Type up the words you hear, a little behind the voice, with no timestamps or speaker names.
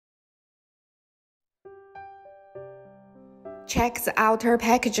Check the outer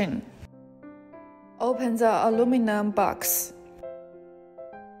packaging. Open the aluminum box.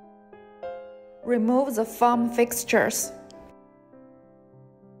 Remove the foam fixtures.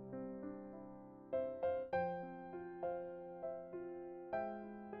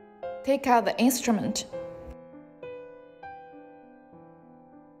 Take out the instrument.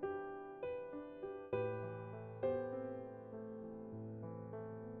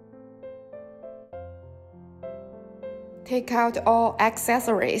 Take out all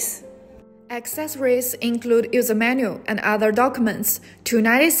accessories. Accessories include user manual and other documents,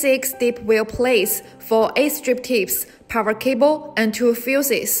 296 deep wheel plates, 4 A-strip tips, power cable, and 2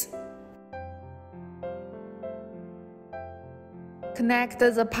 fuses. Connect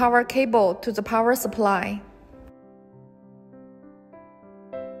the power cable to the power supply.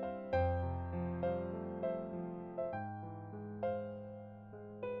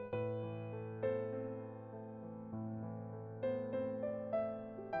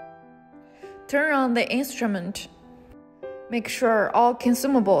 Turn on the instrument. Make sure all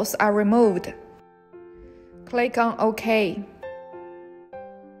consumables are removed. Click on OK.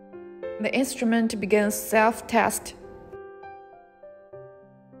 The instrument begins self-test.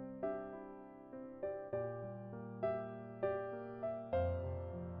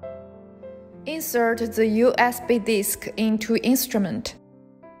 Insert the USB disk into instrument.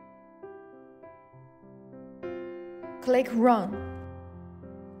 Click Run.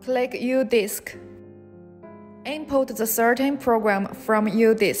 Click U-Disk. Input the certain program from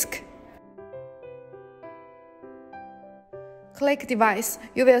U-Disk. Click Device.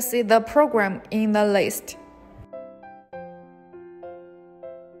 You will see the program in the list.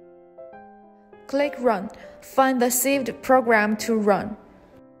 Click Run. Find the saved program to run.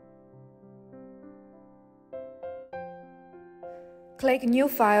 Click New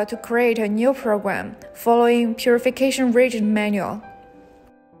File to create a new program, following Purification region manual.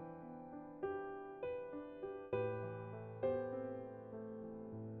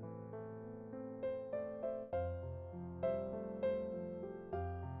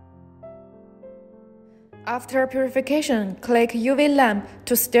 After purification, click UV lamp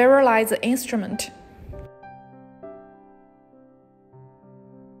to sterilize the instrument.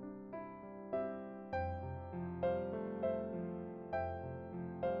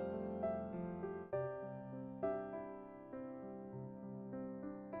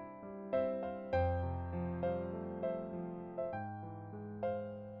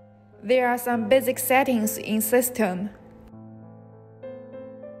 There are some basic settings in system.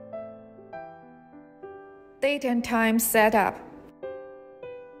 Date and time setup.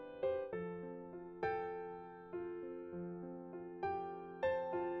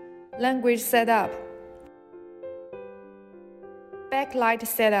 Language setup. Backlight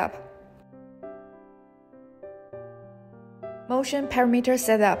setup. Motion parameter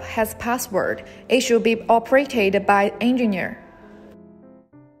setup has password. It should be operated by engineer.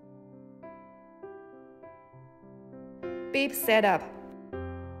 Beep setup.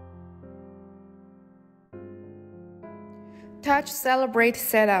 Touch celebrate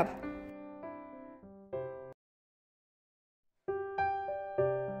setup.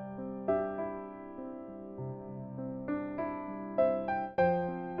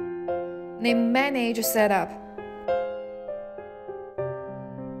 Name manage setup.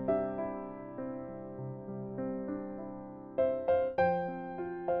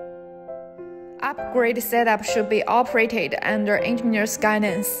 Upgrade setup should be operated under engineer's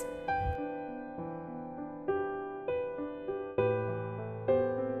guidance.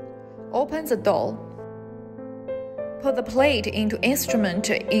 Open the door. Put the plate into instrument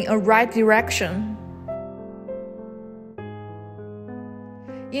in a right direction.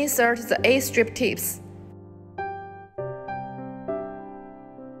 Insert the A-strip tips.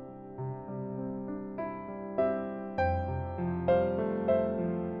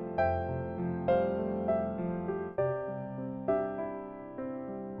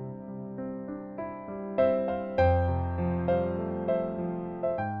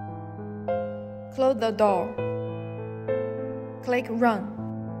 Close the door. Click Run.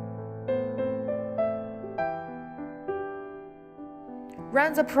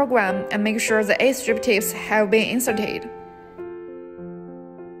 Run the program and make sure the A-strip tips have been inserted.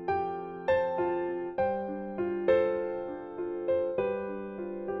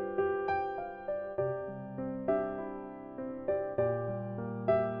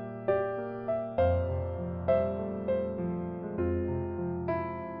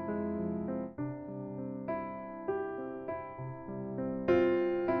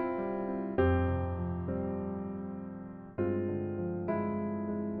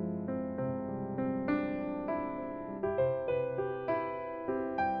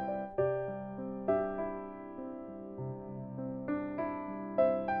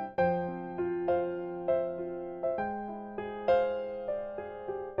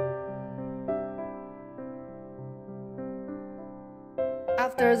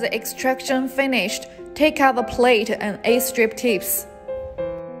 After the extraction finished, take out the plate and A-strip tips.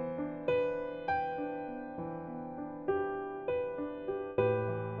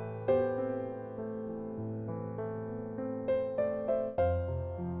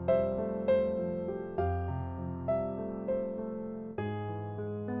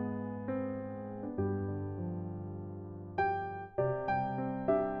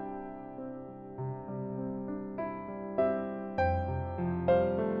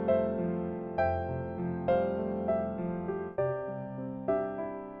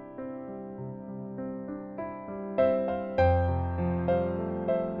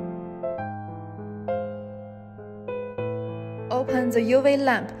 Open the UV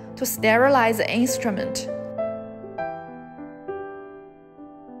lamp to sterilize the instrument.